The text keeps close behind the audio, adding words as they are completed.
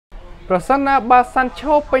ប្រសិនណាបើ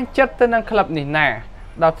Sancho ពេញចិត្តទៅនឹងក្លឹបនេះណា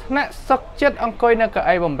ដល់ថ្នាក់សុខចិត្តអង្គុយនៅកៅ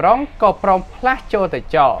អីបំរុងក៏ព្រមផ្លាស់ចូលទៅ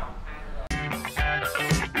ចោល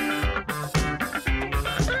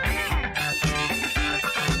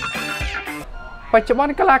បច្ចុប្ប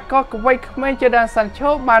ន្នកីឡាករវ័យក្មេងជាដាន Sancho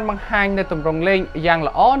បានបង្ហាញនៅទម្រង់លេងយ៉ាង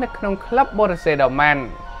ល្អនៅក្នុងក្លឹប Borussia Dortmund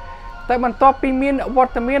តែបន្ទាប់ពីមានវ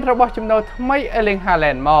ត្តមានរបស់ចំណូលថ្មី Erling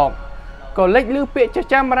Haaland មកក៏លេចឮពាក្យច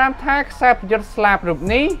ចាមអារាមថាខ្សែប្រយុទ្ធស្លាបរូប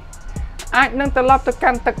នេះអាចនឹងត្រឡប់ទៅកា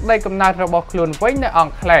ន់ទឹកដីកំណើតរបស់ខ្លួនវិញនៅអ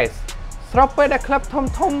ង់គ្លេសស្របពេលដែលក្លឹប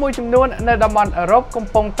ធំៗមួយចំនួននៅតំបន់អឺរ៉ុបកំ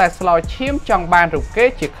ពុងតែស្លោឈាមចង់បានរូបគេ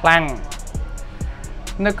ជាខ្លាំង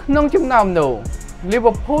នៅក្នុងចំណោមនោះ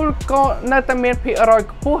Liverpool ក៏នៅតែមានភាគរយ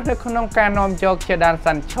ខ្ពស់នៅក្នុងការនាំយកជាដាន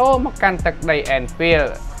Sancho មកកាន់ទឹកដី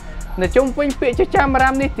Anfield នៅជុំវិញពាក្យចចាមអារា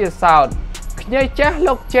មនេះទៀតសោតខ្ញីចាស់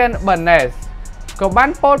លោក Jen Barnes ក៏បាន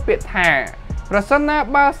ពោលពាក្យថាប្រសិនណា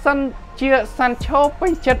បើសិនជា Sancho ពេ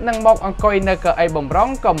ញចិត្តនឹងមកអង្គុយនៅកៅអីបំរុង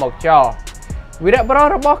ក៏មកចោលវីរៈបុរស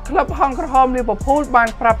របស់ក្លឹបហង្សក្រហម Liverpool បាន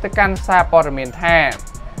ប្រាប់ទៅកាន់សារព័ត៌មានថា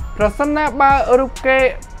ប្រសិនណាបើរូបគេ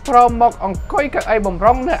ព្រមមកអង្គុយកៅអីបំ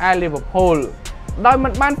រុងនៅឯ Liverpool ដោយមិ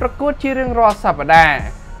នបានប្រកួតជារៀងរាល់សប្តាហ៍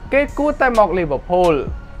គេគួរតែមក Liverpool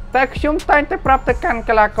តែខ្ញុំតែងតែប្រាប់ទៅកាន់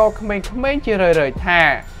កីឡាករក្មេងៗជារឿយៗថា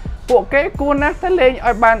ពួកគេគួរណាស់តែលេង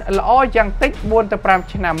ឲ្យបានល្អយ៉ាងតិច 4 ទៅ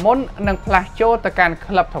 5 ឆ្នាំមុននឹងផ្លាស់ចូលទៅកាន់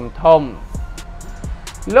ក្លឹបធំៗ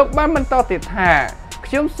លោកបានបន្តទៀតថា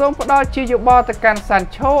ខ្ញុំសូមផ្ដល់ជាយោបល់ទៅកាន់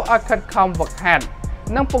Sancho ឲ្យខិតខំហ្វឹកហាត់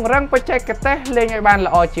និងពង្រឹងបច្ចេកទេសលេងឲ្យបាន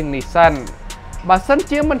ល្អជាងនេះសិនបើសិន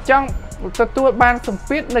ជាមិនចង់ទទួលបានសម្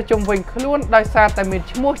ពាធនៅជុំវិញខ្លួនដោយសារតែមាន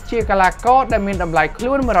ឈ្មោះជាកីឡាករដែលមានតម្លៃខ្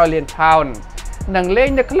លួន100 លានផោននឹងលេង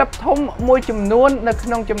នៅក្លឹបធំមួយចំនួននៅក្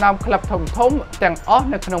នុងចំណោមក្លឹបធំៗទាំងអស់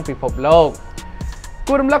នៅក្នុងពិភពលោក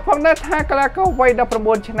គួររំលឹកផងដែរថាកីឡាករវ័យ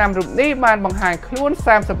19ឆ្នាំរូបនេះបានបង្ហាញខ្លួន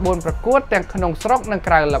34ប្រកួតទាំងក្នុងស្រុកនិង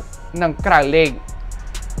ក្រៅលេខ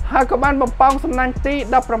ហើយក៏បានបំពងសំណាញ់ទី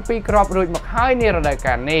17គ្រាប់រួចមកហើយនារដូវ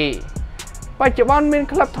កាលនេះបច្ចុប្បន្នមាន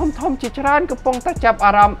ក្លឹបធំៗជាច្រើនកំពុងតែចាប់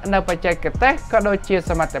អារម្មណ៍នៅបច្ចេកទេសក៏ដូចជា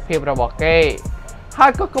សមត្ថភាពរបស់គេហើ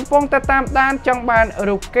យក៏កំពុងតែតាមដានចង់បាន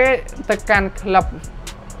រូបគេទៅកាន់ក្លឹប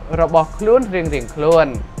របស់ខ្លួនរៀងៗខ្លួន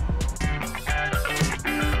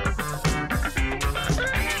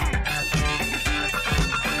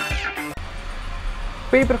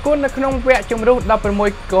ពីប្រកួតនៅក្នុងវគ្គជម្រុះ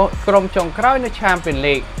16ក្រុមចុងក្រោយនៅ Champions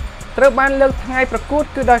League ត្រូវបានលើកថ្ងៃប្រកួត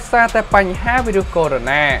គឺដោយសារតែបញ្ហាវីរុសកូវីដ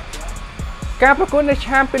 -19 ការប្រកួតនៅ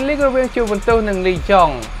Champions League រវាង Juventus និង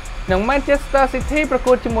Lyon និង Manchester City ប្រ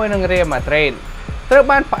កួតជាមួយនឹង Real Madrid ត្រូវ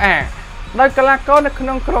បានផ្អាកដោយកីឡាករនៅក្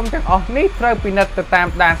នុងក្រុមទាំងអស់នេះត្រូវពិនិត្យទៅតាម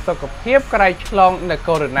ដានសុខភាពក្រោយឆ្លងនៅ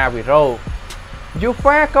កូវីដ -19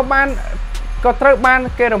 UEFA ក៏ត្រូវបាន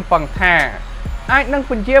គេរំពឹងថាអាចនឹង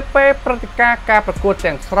ពន្យាពេលព្រឹត្តិការណ៍ការប្រកួត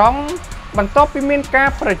ទាំងស្រុងបន្ទាប់ពីមានការ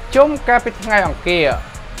ប្រជុំកាលពីថ្ងៃអង្គារ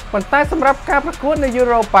ប៉ុន្តែសម្រាប់ការប្រកួតនៅ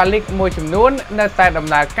Europa League មួយចំនួននៅតែដំ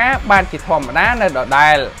ណើរការបានជាធម្មតានៅដ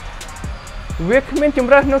ដែលវាគ្មានជំ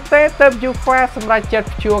រើសនោះទេទើប UEFA សម្រេចចិត្ត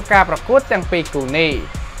ព្យួរការប្រកួតទាំងពីរគូនេះ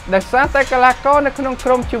ដោយសារតែកីឡាករនៅក្នុងក្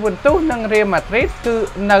រុម Juventus និង Real Madrid គឺ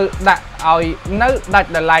នៅដាច់ដោ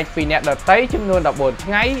យឡែកពីអ្នកដទៃចំនួន14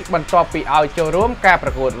ថ្ងៃបន្ទាប់ពីឲ្យចូលរួមការប្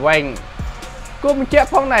រកួតវិញគួរបញ្ជាក់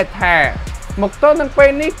ផងដែរថាមកទល់នឹងពេល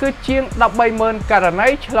នេះគឺជាង 130,000 ករណី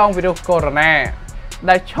ឆ្លងវីរុសកូវីដ -19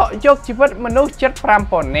 ដែលឆក់យកជីវិតមនុស្សជិត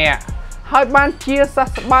 5,000 នាក់ហើយបានជាសះ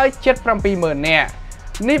ស្បើយជិត 70,000 នាក់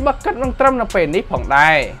នេះបើគិតនឹងត្រឹមនៅពេលនេះផង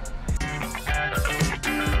ដែរ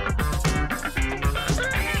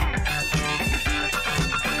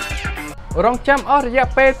រងចាំអស់រយៈ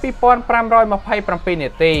ពេល 2527 នា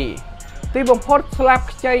ទីទីបំផុតស្លាប់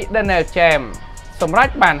ខ្ចី Daniel James សម្រេច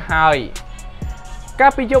បានហើយកា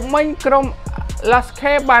លពីយប់មិញក្រុម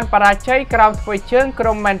Laske បានបរាជ័យក្រោមធ្វើជើងក្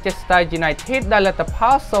រុម Manchester United ដោយលទ្ធផ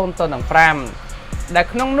ល 0-5 ដែល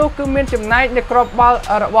ក្នុងនោះគឺមានចំណែកនៃគ្រាប់បាល់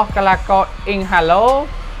របស់កីឡាករ Icardi,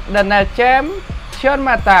 Daniel James, Sean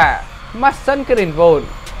Mata, Mason Greenwood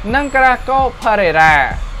និងកីឡាករ Pereira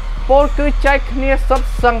ពលគឺចែកគ្នាសុទ្ធ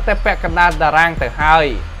សឹងតែពាក់កណ្ដាលតារាងទៅហើយ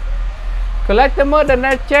កន្លែងទៅមើល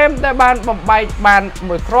Daniel James ដែលបានបំបែកបាន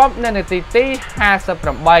មួយគ្រាប់នៅនាទីទី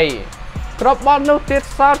58គ្រាប់បាល់នោះទៀត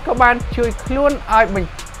សោតក៏បានជួយខ្លួនឲ្យបញ្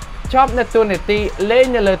ចប់នៅទូនាទីលេង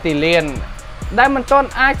នៅលើទីលានដែលមិនទាន់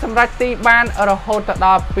អាចសម្រេចទីបានរហូតដ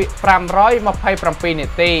ល់527 នា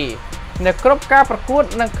ទីនៅគ្រប់ការប្រកួត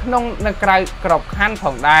នៅក្រៅក្របខ័ណ្ឌផ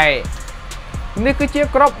ងដែរនេះគឺជា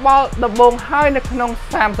គ្រាប់បាល់ដំបូងហើយនៅក្នុង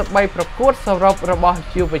33ប្រកួតសរុបរបស់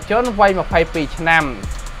យុវជនវ័យ22ឆ្នាំ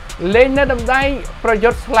លេងនៅដំណែងប្រយុ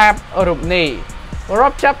ទ្ធស្លាបរូបនេះរា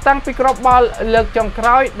ប់ចាប់តាំងពីគ្រាប់បាល់លើកចុងក្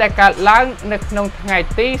រោយដែលកើតឡើងនៅក្នុងថ្ងៃ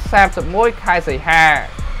ទី31ខែសីហា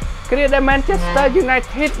ក គ្រាដែល Manchester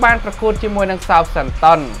United បានប្រកួតជាមួយនឹង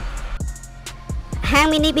Southampton ហាង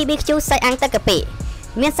Mini BBQ សាច់អាំងទឹកកាពិ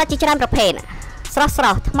មានសាច់ជាច្រើនប្រភេទស្រ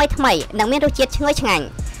ស់ថ្មីនិងមានរសជាតិឈ្ងុយឆ្ងាញ់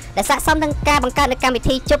ដែលស័ក្តិសមនឹងការបង្កើតនៅកម្មវិ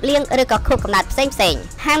ធីជប់លៀងឬក៏ខួបកំណើតផ្សេង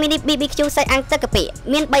ហាង Mini BBQ សាច់អាំងទឹកកាពិ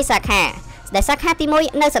មាន3សាខាដែលសាខាទី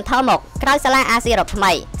1នៅសន្ធរមុខក្រៅសាលាអាស៊ីអឺរ៉ុបថ្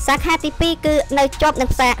មីសាខាទី2គឺនៅជាប់នឹង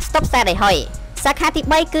ផ្សារស្តុបផ្សារដៃហុយសាខាទី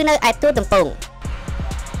3គឺនៅឯទួលទំពង់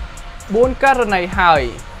4ករណីហើយ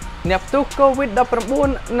អ្នកផ្ទុះ COVID-19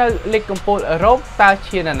 នៅលីកកំពូលអឺរ៉ុបតើ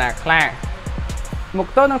ឈានណាខ្លះមក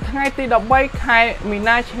ទល់នឹងថ្ងៃទី13ខែមី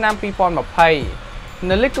នាឆ្នាំ2020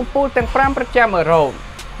នៅលីកកំពូលទាំង5ប្រចាំអឺរ៉ុប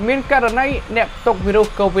មានករណីអ្នកផ្ទុកវីរុស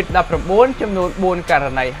COVID-19 ចំនួន4ករ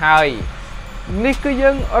ណីហើយនេះគឺយើ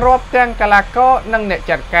ងរាប់ទាំងកីឡាករនិងអ្នក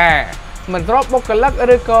ចាត់ការមិនរាប់បុគ្គលិក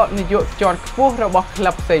ឬក៏នាយកជាន់ខ្ពស់របស់ក្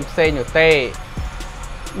លឹបផ្សេងនោះទេ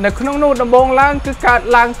នៅក្នុងនោះដំបូងឡើងគឺកើត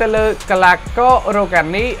ឡើងទៅលើកីឡាកររ៉ូហ្គា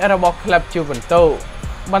នីរបស់ក្លឹប Juventus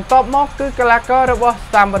បន្ទាប់មកគឺកីឡាកររបស់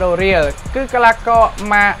Sampdoria គឺកីឡាករ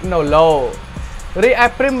Mauro រីឯ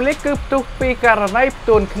Premier League គឺផ្ទុះ2ករណីផ្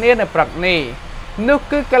ទួនគ្នានៅព្រឹកនេះនោះ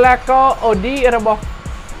គឺកីឡាករ Odi របស់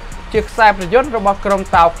ជាខ្សែប្រយុទ្ធរបស់ក្រុម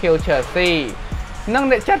តោខៀវ Chelsea និង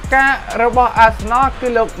អ្នកចាត់ការរបស់ Arsenal គឺ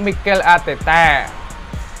លោក Mikel Arteta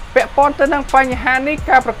ពាក់ព័ន្ធទៅនឹងបញ្ហានេះ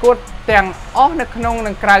ការប្រកួតទាំងអស់នៅក្នុង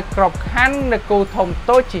និងក្រៅក្របខ័ណ្ឌនៅគូធំ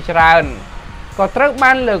តូចជាច្រើនក៏ត្រូវ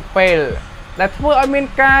បានលើកពេលដែលធ្វើឲ្យមាន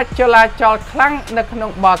ការចលាចលខ្លាំងនៅក្នុង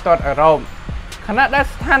បាល់ទាត់អឺរ៉ុបខណៈដែល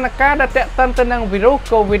ស្ថានភាពដែលទាក់ទងទៅនឹងវីរុស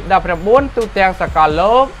COVID-19 ទូទាំងសកល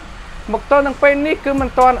លោកមកទល់នឹងពេលនេះគឺមិន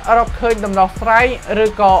ទាន់រកឃើញដំណោះស្រាយឬ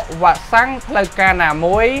ក៏វ៉ាក់សាំងផ្លូវការណា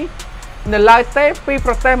មួយនៅឡើយទេពី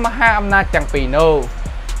ប្រទេសមហាអំណាចទាំងពីរនោះ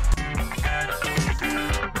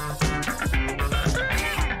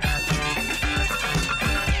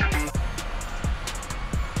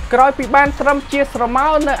ក្រោយពីបានត្រឹមជាស្រមោ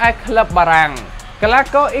លនៅឯក្លឹបបារាំងកីឡា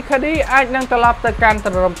ករ Icardi អាចនឹងត្រឡប់ទៅកាន់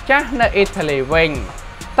ទ្រមចាស់នៅអ៊ីតាលីវិញ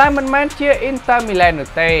តែមិនមែនជា Inter Milan នោះ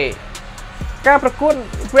ទេការប្រកួត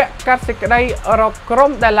វគ្គកាត់សេចក្តីរកក្រុ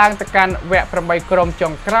មដែលឡើងទៅកាន់វគ្គ8ក្រុមចុ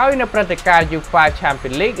ងក្រោយនៅព្រឹត្តិការណ៍ UEFA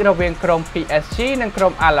Champions League រវាងក្រុម PSG និងក្រុ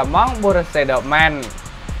មអាល្លឺម៉ង់ Borussia Dortmund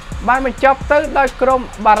បានបញ្ចប់ទៅដោយក្រុម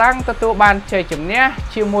បារាំងទទួលបានជ័យជំនះ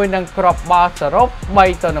ជាមួយនឹងគ្រាប់បាល់សរុប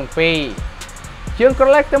 3-2 យើងក្រ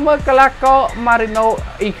ឡេកទៅមើលកីឡាករ Mauro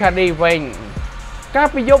Icardi វិញកាល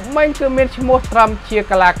ពីយប់មិញគឺមានឈ្មោះត្រឹមជា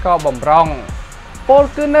កីឡាករបម្រុងពល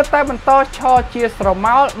គឺនៅតែបន្តឈរជាស្រ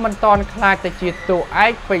មោលមិនទាន់ខ្លាចទៅជាតួឯ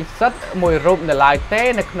កពេញសិទ្ធមួយរូបនៅឡើយទេ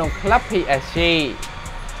នៅក្នុងក្លឹប PSG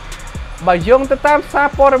បើយោងទៅតាមសារ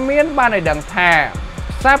ព័ត៌មានបានឲ្យដឹងថា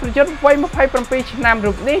ខ្សែប្រយុទ្ធវ័យ27ឆ្នាំ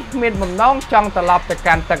រូបនេះមានបំណងចង់ត្រឡប់ទៅ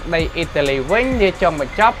កាន់ទឹកដីអ៊ីតាលីវិញនាចុងប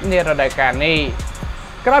ញ្ចប់នារដូវកាលនេះ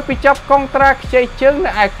ក្រោយពីចាប់កុងត្រាខ្ចីជើង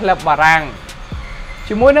នៅឯក្លឹបបារាំង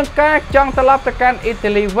ជាមួយនឹងការចង់ត្រឡប់ទៅកាន់អ៊ីតា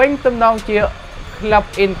លីវិញទំនងជាក្លឹប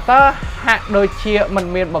Inter ហាក់ដូចជាមិន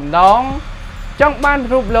មានបំណងចង់បាន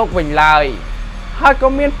រូបលោកវិញឡើយហើយក៏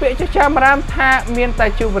មានពាក្យចចាមអារាមថាមានតែ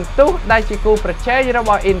Juventus ដែលជាគូប្រជែងរប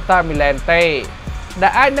ស់ Inter Milan ទេដែ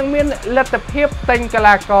លអាចនឹងមានលទ្ធភាពទិញកី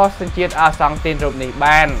ឡាករសញ្ជាតិអាសង់ទីនរូបនេះ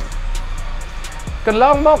បានកន្ល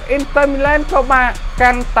ងមក Inter Milan ក៏បាន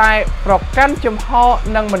កាន់តែប្រកាន់ជំហរ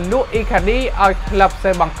និងមិនលក់ Icardi ឲ្យក្លឹប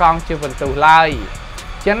សេបង់កង់ Juventus ឡើយ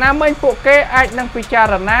យ៉ាងណាមិញពួកគេអាចនឹងពិចា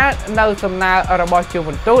រណានៅសំណើរបស់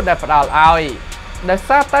Juventus ដែលផ្ដល់ឲ្យដោយ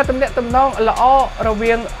សារតែទំនាក់ទំនងល្អរ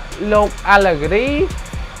វាងលោក Allegri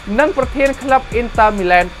និងប្រធានក្លឹប Inter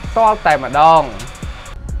Milan ផ្ទាល់តែម្ដង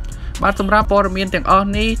បាទសម្រាប់ព័ត៌មានទាំងអស់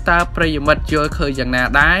នេះតើប្រិយមិត្តយល់ឃើញយ៉ាងណា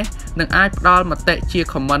ដែរនឹងអាចផ្ដល់មតិជា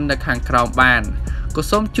comment នៅខាងក្រោមបានក៏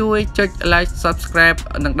សូមជួយចុច like subscribe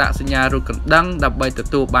និងដាក់សញ្ញារូបកណ្ដឹងដើម្បីទ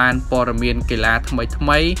ទួលបានព័ត៌មានកីឡាថ្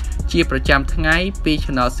មីៗជាប្រចាំថ្ងៃពី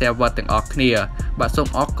Channel Server ទាំងអស់គ្នាបាទសូម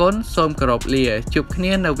អរគុណសូមគោរពលាជួបគ្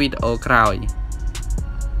នានៅវីដេអូក្រោយ